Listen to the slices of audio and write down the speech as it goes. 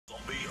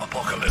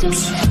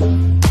apocalypse.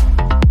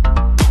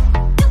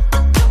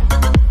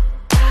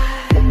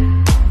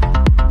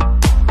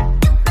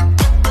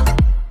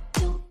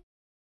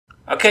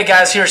 Okay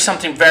guys, here's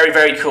something very,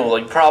 very cool.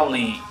 You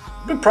probably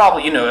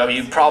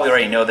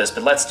already know this,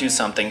 but let's do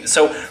something.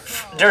 So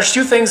there's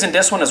two things in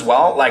this one as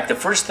well. Like the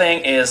first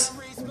thing is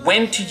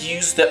when to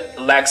use the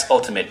Lex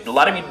ultimate. A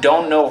lot of you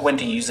don't know when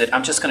to use it.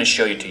 I'm just gonna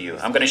show it to you.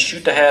 I'm gonna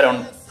shoot the head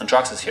on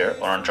Droxus here,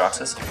 or on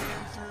Droxus.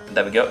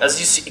 There we go. As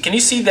you see, can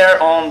you see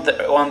there on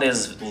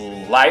this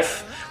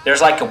life?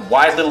 There's like a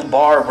white little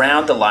bar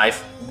around the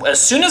life. As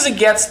soon as it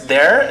gets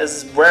there,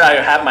 is where I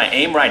have my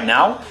aim right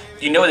now.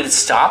 You know that it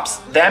stops.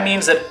 That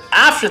means that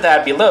after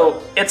that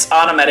below, it's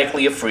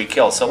automatically a free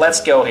kill. So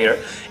let's go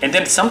here. And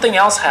then something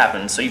else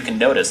happens, so you can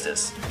notice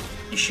this.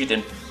 You shoot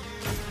in.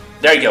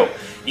 There you go.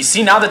 You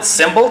see now that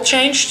symbol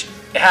changed?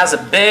 It has a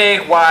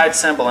big white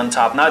symbol on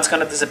top. Now it's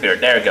gonna disappear.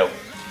 There you go.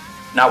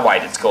 Not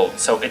white, it's gold.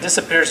 So it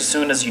disappears as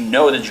soon as you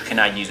know that you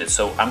cannot use it.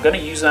 So I'm gonna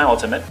use my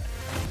ultimate.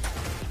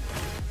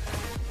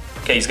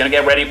 Okay, he's gonna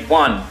get ready.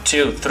 1,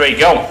 2, 3,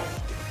 go.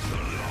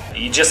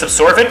 You just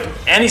absorb it,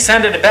 and he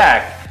sent it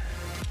back.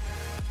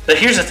 But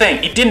here's the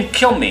thing, it didn't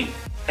kill me.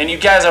 And you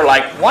guys are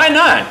like, why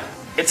not?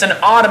 It's an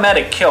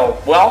automatic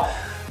kill. Well,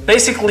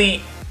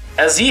 basically,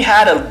 as he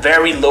had a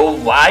very low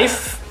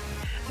life,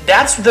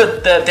 that's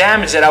the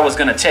damage that I was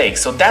gonna take.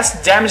 So that's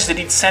the damage that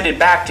he'd send it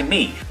back to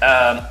me.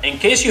 In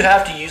case you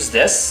have to use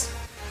this,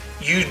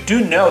 you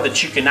do know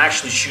that you can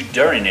actually shoot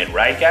during it,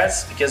 right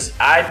guys? Because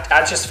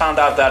I just found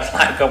out that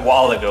like a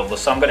while ago.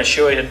 So I'm gonna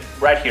show it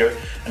right here,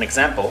 an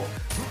example.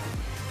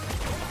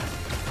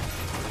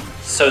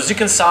 So as you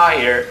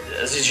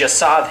just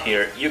saw it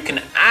here, you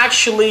can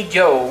actually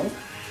go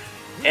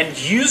and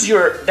use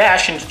your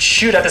dash and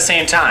shoot at the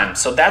same time.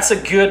 So that's a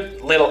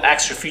good little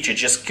extra feature.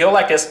 Just go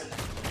like this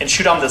and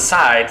shoot on the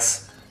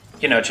sides.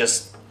 You know,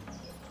 just...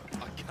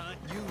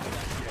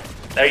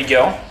 There you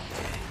go.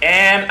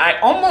 And I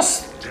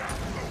almost...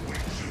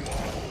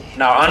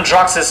 Now,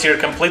 Androxus here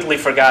completely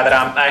forgot that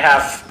I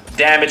have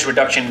damage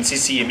reduction and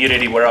CC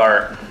immunity where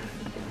our...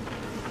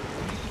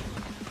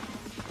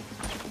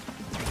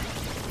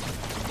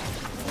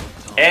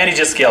 And he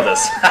just killed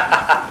us.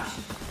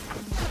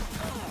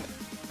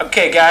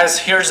 Okay guys,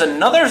 here's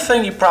another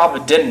thing you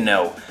probably didn't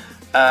know.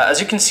 As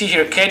you can see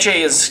here,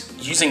 KJ is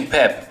using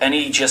Pip and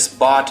he just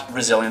bought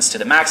Resilience to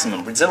the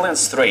maximum.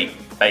 Resilience 3,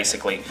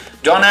 basically.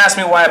 Don't ask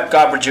me why I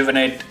got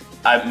Rejuvenate.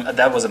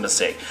 That was a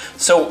mistake.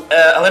 So,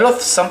 a little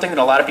something that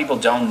a lot of people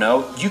don't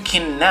know. You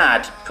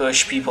cannot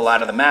push people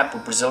out of the map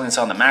with Resilience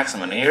on the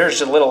maximum. And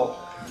here's a little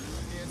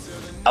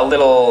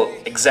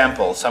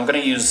example. So I'm going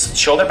to use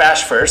Shoulder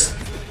Bash first.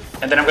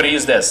 And then I'm going to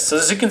use this. So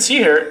as you can see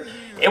here,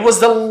 it was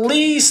the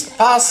least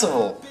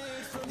possible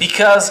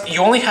because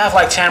you only have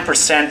like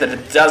 10% that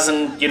it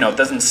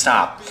doesn't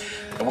stop.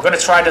 And we're going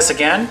to try this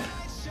again.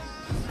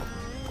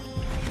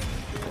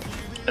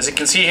 As you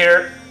can see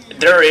here,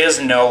 there is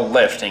no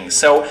lifting.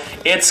 So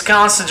it's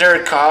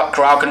considered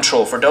crowd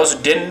control. For those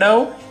who didn't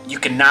know, you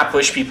cannot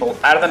push people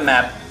out of the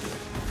map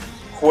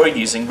who are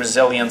using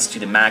Resilience to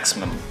the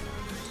maximum.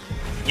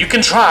 You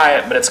can try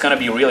it, but it's going to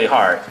be really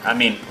hard. I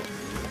mean,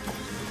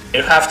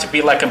 it'd have to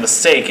be like a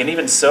mistake, and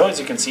even so, as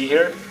you can see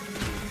here,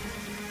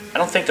 I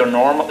don't think they're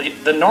normal.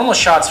 The normal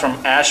shots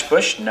from Ash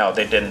Bush, no,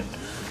 they didn't.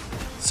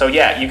 So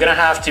yeah, you're gonna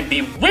have to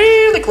be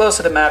really close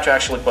to the map to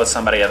actually put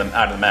somebody out of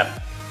the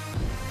map.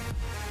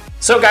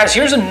 So guys,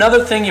 here's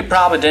another thing you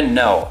probably didn't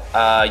know.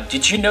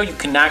 Did you know you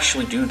can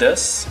actually do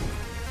this?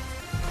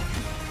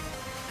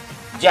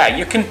 Yeah,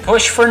 you can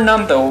push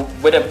Fernando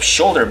with a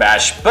shoulder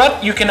bash,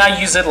 but you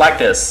cannot use it like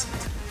this.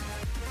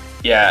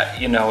 Yeah,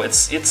 you know,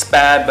 it's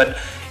bad, but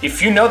if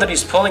you know that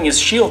he's pulling his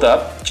shield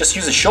up, just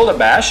use a shoulder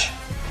bash.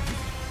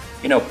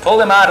 You know,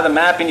 pull him out of the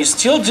map and you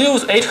still do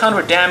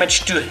 800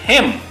 damage to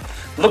him.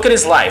 Look at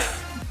his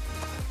life.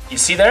 You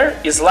see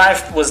there? His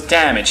life was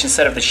damaged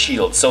instead of the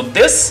shield. So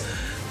this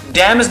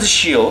damaged the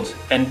shield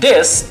and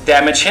this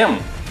damaged him.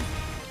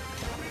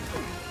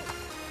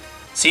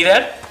 See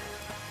that?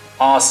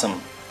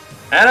 Awesome.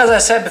 And as I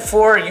said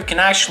before, you can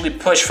actually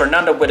push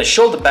Fernando with a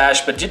shoulder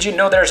bash, but did you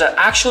know there's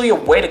actually a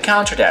way to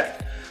counter that?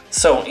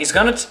 So he's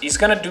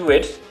gonna do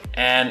it,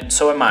 and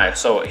so am I.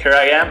 So here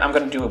I am. I'm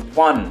gonna do it.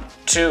 1,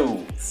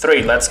 2,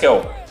 3. Let's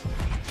go.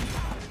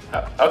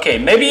 Okay,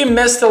 maybe you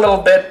missed a little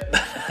bit,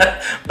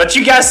 but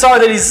you guys saw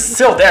that he's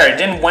still there. It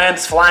didn't went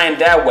flying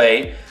that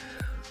way,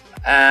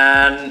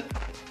 and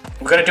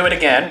we're gonna do it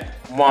again.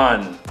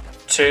 1,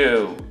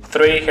 2,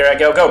 3. Here I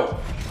go. Go.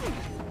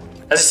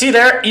 As you see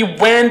there, he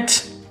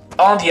went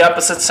on the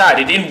opposite side.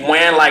 It didn't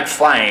went like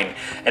flying.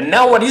 And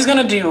now what he's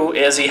gonna do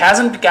is he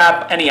hasn't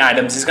got any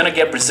items. He's gonna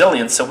get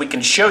Resilience so we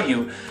can show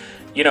you,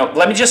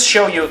 let me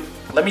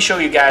show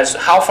you guys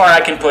how far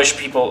I can push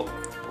people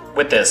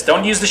with this.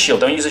 Don't use the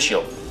shield, don't use the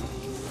shield.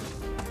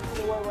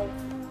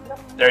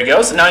 There he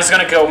goes. Now he's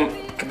gonna go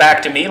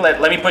back to me.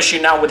 Let me push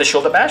you now with the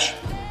shoulder bash.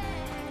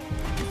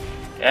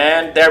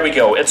 And there we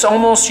go. It's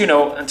almost,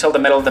 until the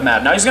middle of the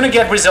map. Now he's gonna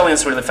get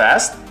Resilience really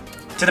fast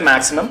to the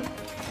maximum.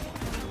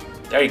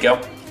 There you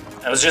go.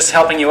 I was just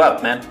helping you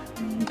up, man.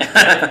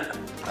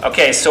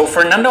 Okay, so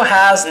Fernando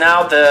has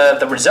now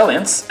the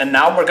resilience, and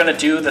now we're gonna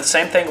do the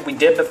same thing we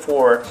did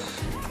before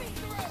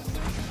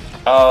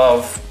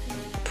of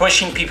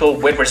pushing people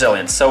with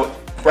resilience. So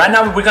right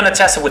now we're gonna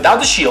test it without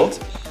the shield.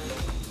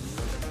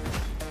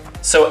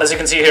 So as you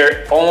can see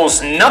here,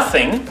 almost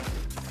nothing.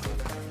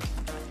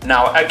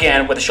 Now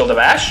again with the Shield of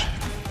Ash,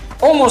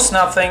 almost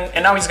nothing,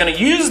 and now he's gonna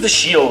use the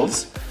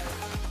shields.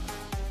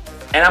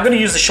 And I'm gonna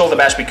use the Shield of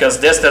Ash because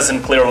this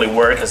doesn't clearly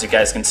work, as you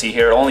guys can see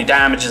here. It only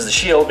damages the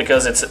shield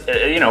because it's,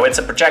 you know, it's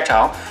a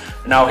projectile.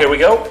 Now here we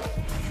go.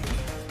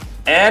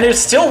 And it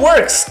still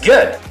works,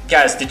 good.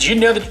 Guys, did you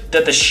know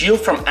that the shield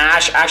from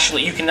Ash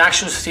actually, you can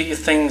actually see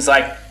things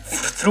like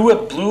through a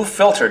blue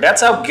filter?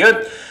 That's how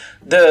good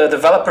the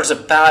developers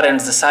of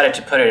Paladins decided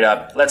to put it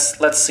up.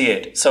 Let's see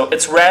it. So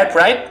it's red,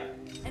 right?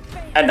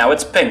 And now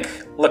it's pink.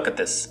 Look at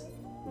this.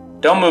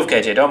 Don't move,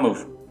 KJ, don't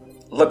move.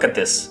 Look at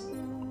this.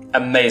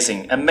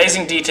 Amazing,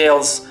 amazing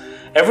details.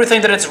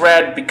 Everything that it's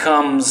red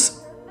becomes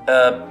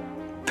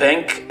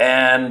pink,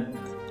 and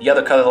the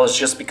other colors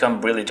just become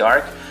really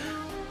dark.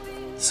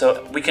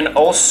 So we can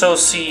also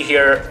see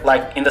here,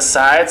 like in the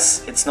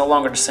sides, it's no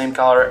longer the same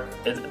color.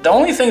 The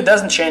only thing that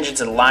doesn't change is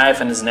the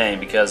life and his name,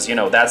 because, you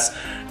know, that's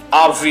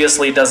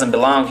obviously doesn't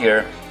belong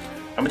here.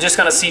 I'm just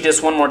gonna see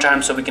this one more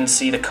time so we can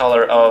see the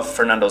color of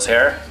Fernando's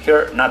hair.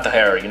 Here, not the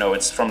hair, you know,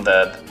 it's from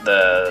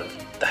the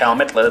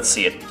helmet. Let's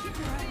see it.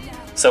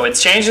 So it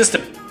changes to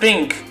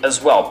pink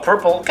as well,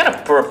 purple, kind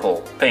of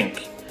purple,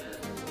 pink.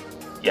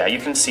 Yeah, you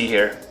can see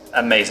here,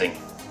 amazing.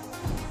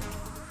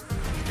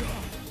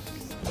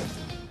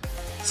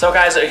 So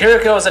guys,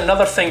 here goes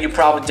another thing you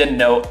probably didn't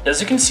know. As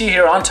you can see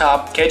here on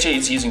top, KJ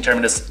is using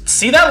Terminus.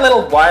 See that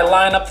little white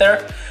line up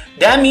there?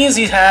 That means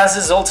he has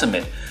his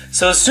ultimate.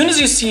 So as soon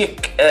as you see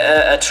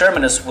a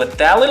Terminus with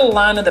that little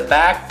line in the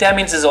back, that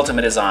means his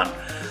ultimate is on.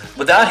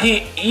 Without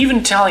he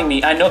even telling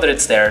me, I know that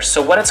it's there.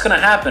 So what it's gonna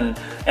happen,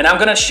 and I'm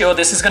gonna show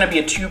this is gonna be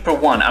a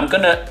 2-for-1. I'm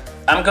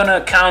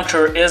gonna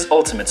counter his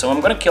ultimate, so I'm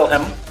gonna kill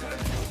him.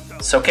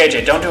 So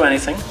KJ, don't do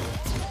anything.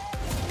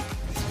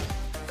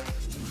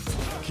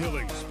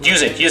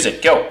 Use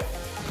it, go.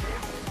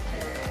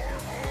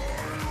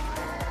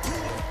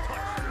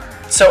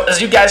 So as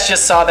you guys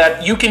just saw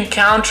that, you can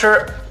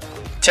counter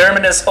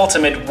Terminus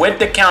ultimate with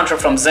the counter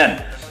from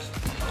Zen.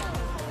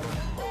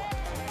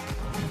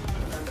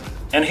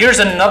 And here's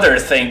another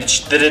thing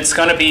that it's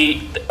gonna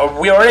be,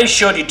 we already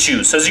showed you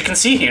two. So as you can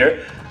see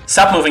here,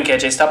 stop moving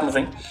KJ, stop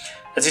moving.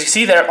 As you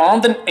see there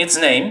on its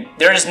name,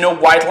 there is no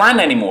white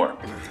line anymore.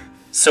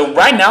 So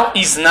right now,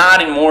 he's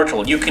not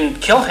immortal. You can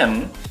kill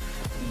him,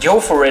 go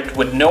for it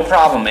with no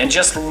problem, and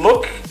just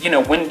look, you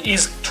know, when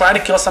he's trying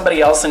to kill somebody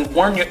else, and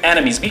warn your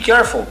enemies, be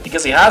careful,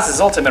 because he has his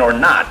ultimate or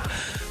not.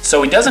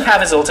 So he doesn't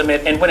have his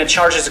ultimate, and when it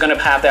charges, it's gonna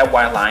have that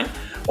white line.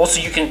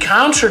 Also, you can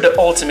counter the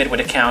ultimate with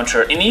a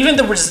counter, and even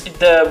the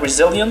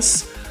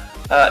resilience,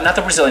 not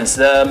the resilience,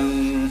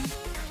 the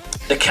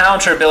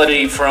counter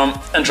ability from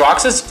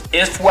Androxus,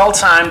 if well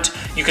timed,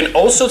 you can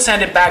also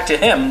send it back to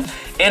him,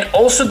 and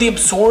also the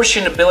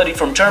absorption ability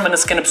from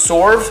Terminus can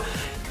absorb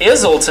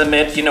his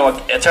ultimate, you know,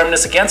 a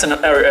Terminus against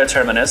a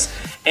Terminus,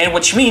 and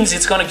which means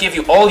it's gonna give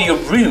you all your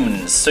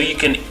runes, so you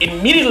can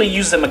immediately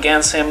use them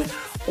against him,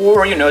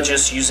 or, you know,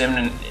 just use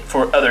him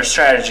for other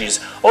strategies.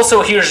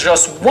 Also, here's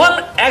just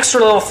one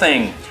extra little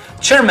thing.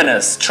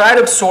 Terminus, try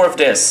to absorb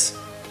this.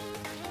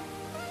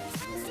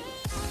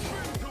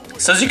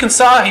 So as you can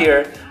saw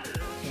here,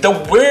 the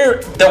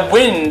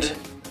wind,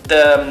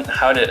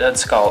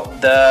 it's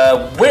called?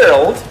 The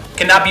world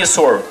cannot be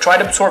absorbed. Try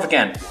to absorb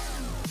again.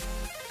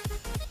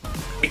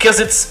 Because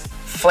it's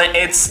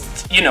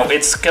you know,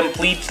 it's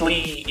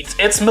completely,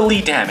 it's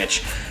melee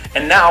damage.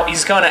 And now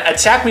he's gonna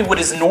attack me with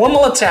his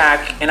normal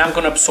attack, and I'm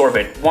gonna absorb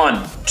it.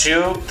 1,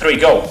 2, 3,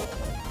 go.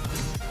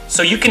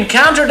 So you can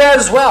counter that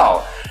as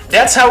well.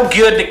 That's how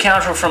good the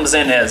counter from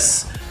Zen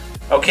is.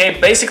 Okay,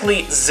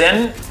 basically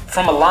Zen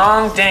from a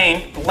long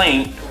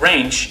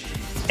range.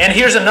 And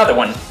here's another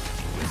one.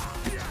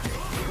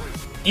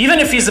 Even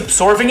if he's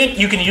absorbing it,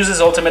 you can use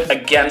his ultimate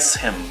against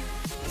him.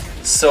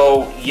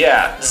 So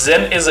yeah,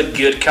 Zen is a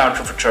good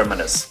counter for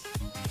Terminus.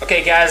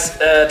 Okay guys,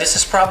 this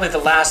is probably the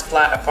last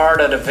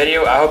part of the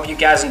video. I hope you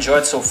guys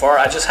enjoyed so far.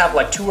 I just have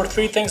like 2 or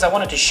 3 things I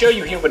wanted to show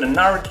you here with a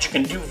Naru that you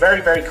can do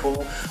very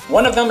cool.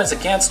 One of them is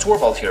against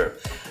Torvald here.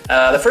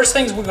 The first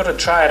thing we're going to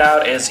try it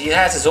out is he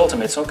has his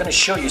ultimate, so I'm going to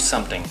show you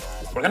something.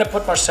 We're going to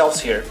put ourselves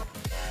here.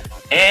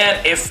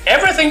 And if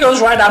everything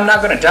goes right, I'm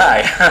not going to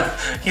die.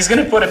 He's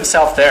going to put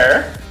himself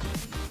there.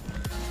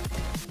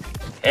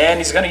 And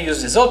he's going to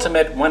use his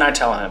ultimate when I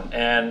tell him.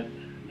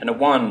 And in a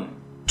 1,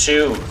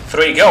 2,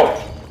 3,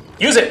 go!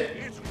 Use it!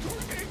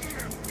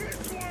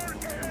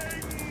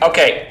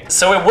 Okay,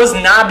 so it was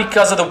not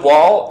because of the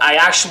wall. I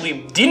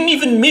actually didn't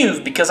even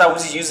move because I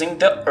was using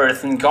the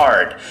Earthen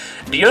Guard.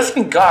 The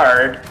Earthen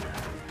Guard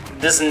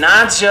does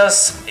not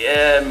just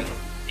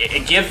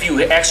give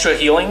you extra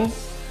healing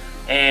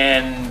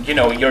and, you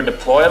know, your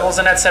deployables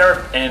and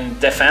etc. and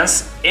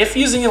defense. If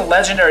using a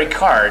legendary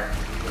card,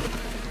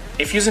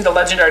 if using the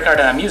legendary card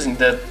that I'm using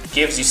that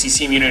gives you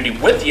CC immunity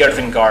with the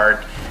Earthen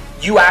Guard,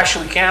 you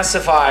actually can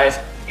survive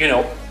you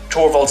know,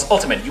 Torvald's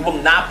ultimate. You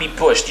will not be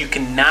pushed. You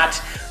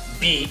cannot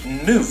be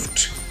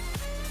moved.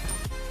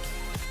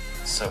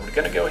 So we're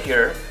gonna go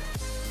here.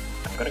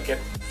 I'm gonna get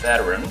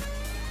Veteran.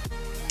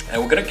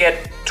 And we're gonna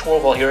get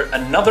Torvald here.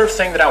 Another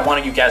thing that I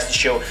wanted you guys to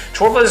show.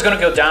 Torvald is gonna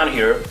go down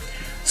here.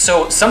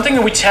 So something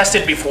that we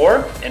tested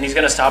before, and he's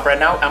gonna stop right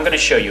now, I'm gonna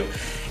show you.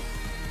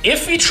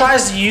 If he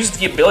tries to use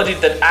the ability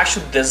that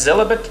actually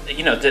desilibit,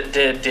 you know,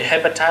 the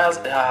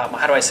hepatiles,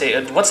 how do I say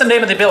it? What's the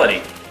name of the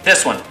ability?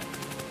 This one.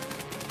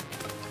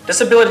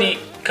 This ability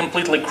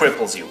completely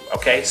cripples you,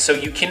 okay? So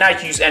you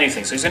cannot use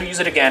anything. So he's gonna use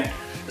it again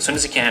as soon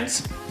as he can.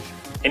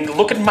 And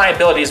look at my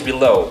abilities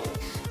below.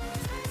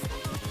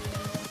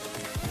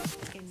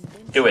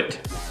 Do it.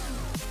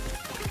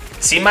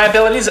 See my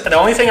abilities? The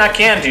only thing I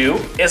can do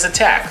is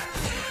attack.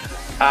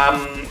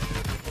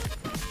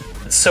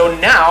 So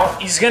now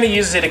he's gonna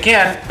use it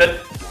again,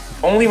 but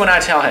only when I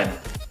tell him.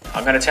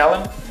 I'm gonna tell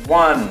him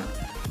 1,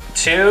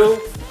 2,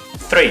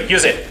 3,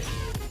 use it.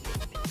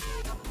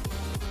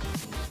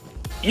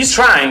 He's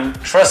trying,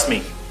 trust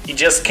me, he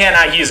just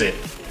cannot use it.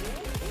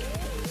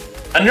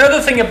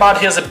 Another thing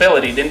about his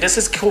ability, and this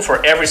is cool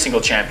for every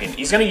single champion,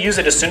 he's gonna use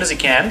it as soon as he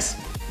can.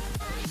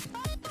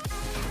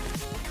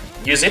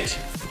 Use it.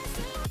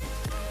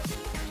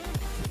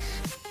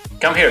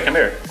 Come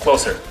here,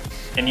 closer,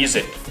 and use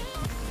it.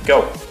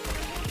 Go.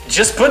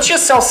 Just put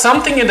yourself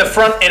something in the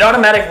front, it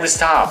automatically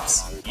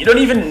stops. You don't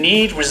even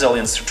need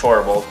resilience to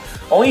Torvald.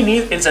 All you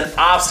need is an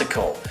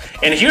obstacle.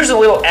 And here's a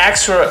little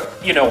extra,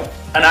 you know,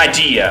 an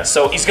idea.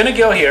 So he's gonna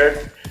go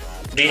here.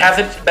 Do you have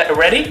it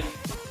ready?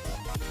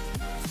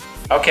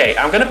 Okay,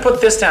 I'm gonna put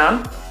this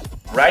down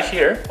right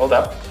here. Hold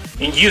up.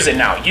 And use it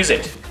now, use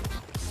it.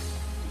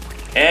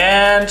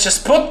 And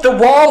just put the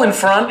wall in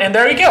front, and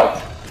there you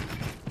go.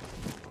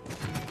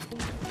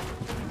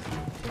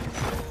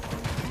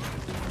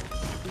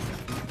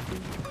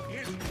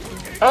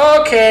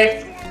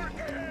 Okay.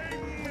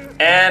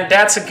 And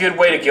that's a good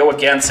way to go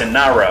against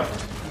Inara.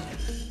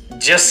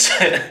 Just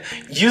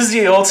use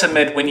the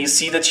ultimate when you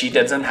see that she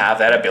doesn't have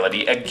that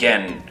ability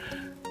again.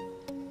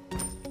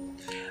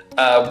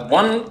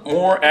 One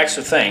more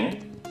extra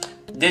thing.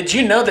 Did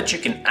you know that you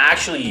can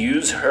actually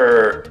use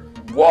her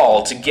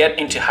wall to get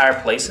into higher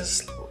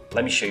places?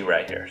 Let me show you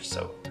right here.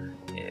 So,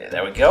 yeah,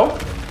 there we go.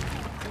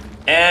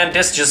 And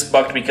this just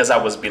bugged because I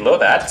was below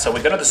that, so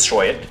we're gonna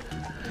destroy it.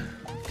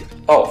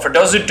 Oh, for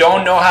those who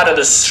don't know how to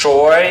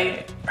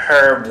destroy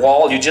her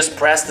wall, you just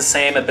press the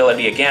same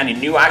ability again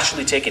and you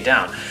actually take it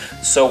down.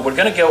 So we're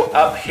gonna go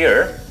up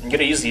here. I'm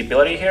gonna use the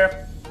ability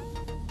here.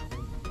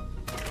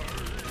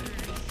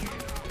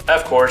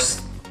 Of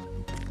course.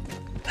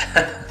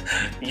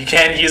 You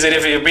can't use it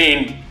if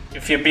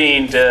you're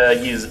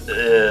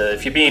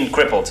being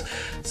crippled.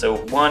 So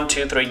 1,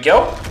 2, 3,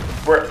 go.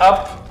 We're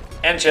up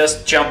and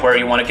just jump where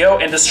you want to go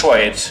and destroy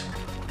it.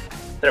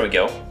 There we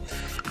go.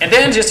 And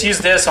then just use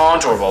this on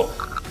Torvald.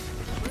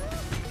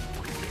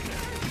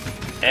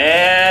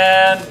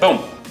 And boom.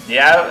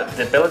 Yeah,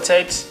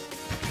 debilitate.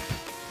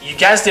 You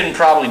guys didn't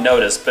probably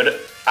notice, but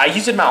I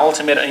used my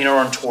ultimate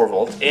on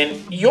Torvald, and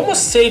he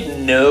almost stayed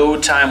no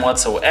time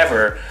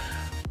whatsoever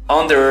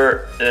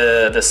under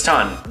the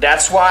stun.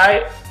 That's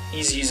why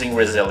he's using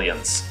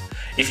resilience.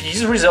 If you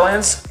use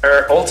resilience,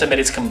 her ultimate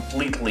is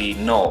completely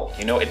null.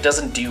 You know, it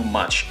doesn't do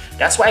much.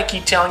 That's why I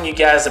keep telling you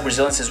guys that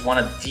resilience is one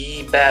of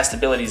the best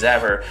abilities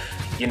ever.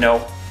 You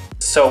know,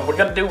 so we're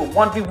gonna do a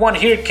 1v1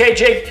 here.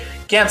 KJ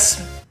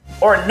against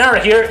or Nara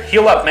here.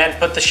 Heal up, man.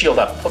 Put the shield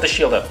up. Put the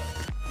shield up.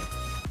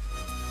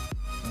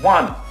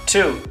 1,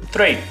 2,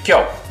 3,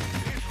 go.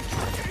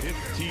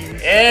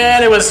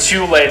 And it was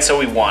too late, so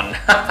we won.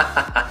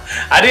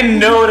 I didn't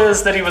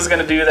notice that he was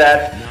gonna do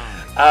that.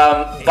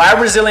 Buy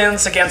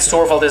resilience against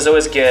Torvald is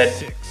always good,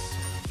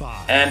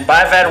 and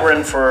buy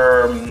veteran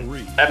for.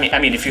 I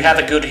mean, if you have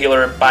a good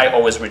healer, buy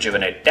always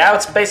rejuvenate.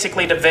 That's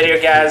basically the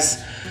video,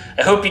 guys.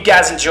 I hope you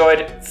guys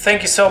enjoyed.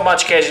 Thank you so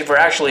much, KJ, for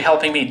actually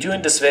helping me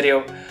doing this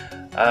video.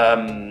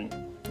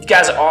 You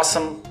guys are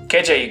awesome.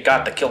 KJ, you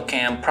got the kill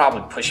cam.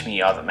 Probably push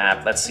me off the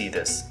map. Let's see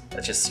this.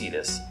 Let's just see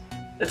this.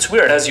 It's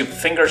weird as your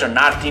fingers are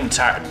not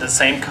the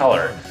same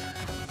color.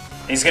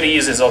 He's gonna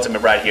use his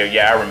ultimate right here.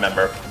 Yeah, I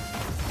remember.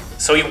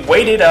 So he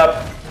waited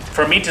up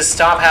for me to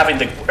stop having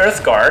the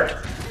Earth Guard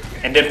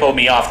and then pull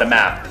me off the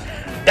map.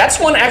 That's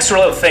one extra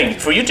little thing.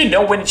 For you to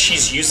know when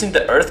she's using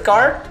the Earth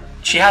Guard,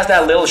 she has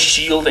that little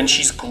shield and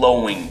she's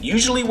glowing.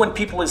 Usually when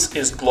people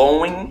is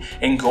glowing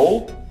in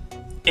gold,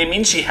 it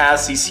means she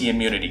has CC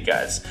immunity,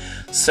 guys.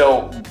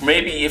 So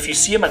maybe if you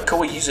see him at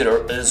Koa use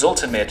his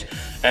ultimate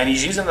and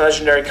he's using the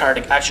legendary card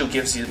that actually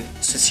gives you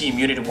CC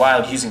immunity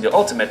while using the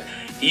ultimate,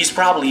 he's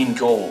probably in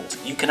gold.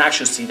 You can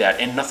actually see that,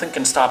 and nothing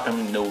can stop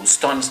him, no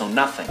stuns, no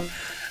nothing.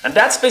 And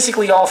that's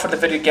basically all for the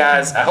video,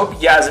 guys. I hope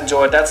you guys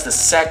enjoyed. That's the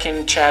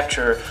second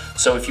chapter.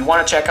 So if you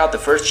want to check out the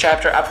first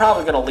chapter, I'm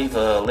probably gonna leave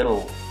a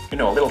little, a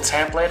little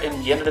template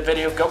in the end of the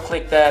video. Go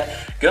click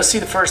that. Go see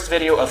the first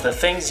video of the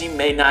things you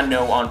may not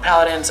know on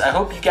Paladins. I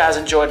hope you guys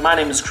enjoyed. My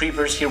name is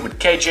Kreepers here with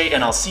KJ,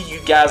 and I'll see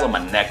you guys on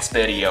my next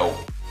video.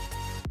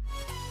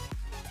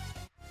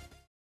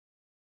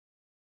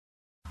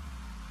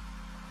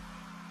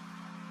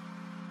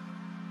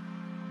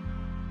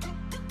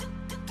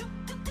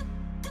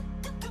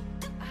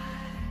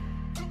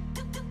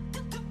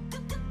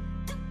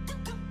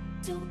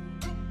 do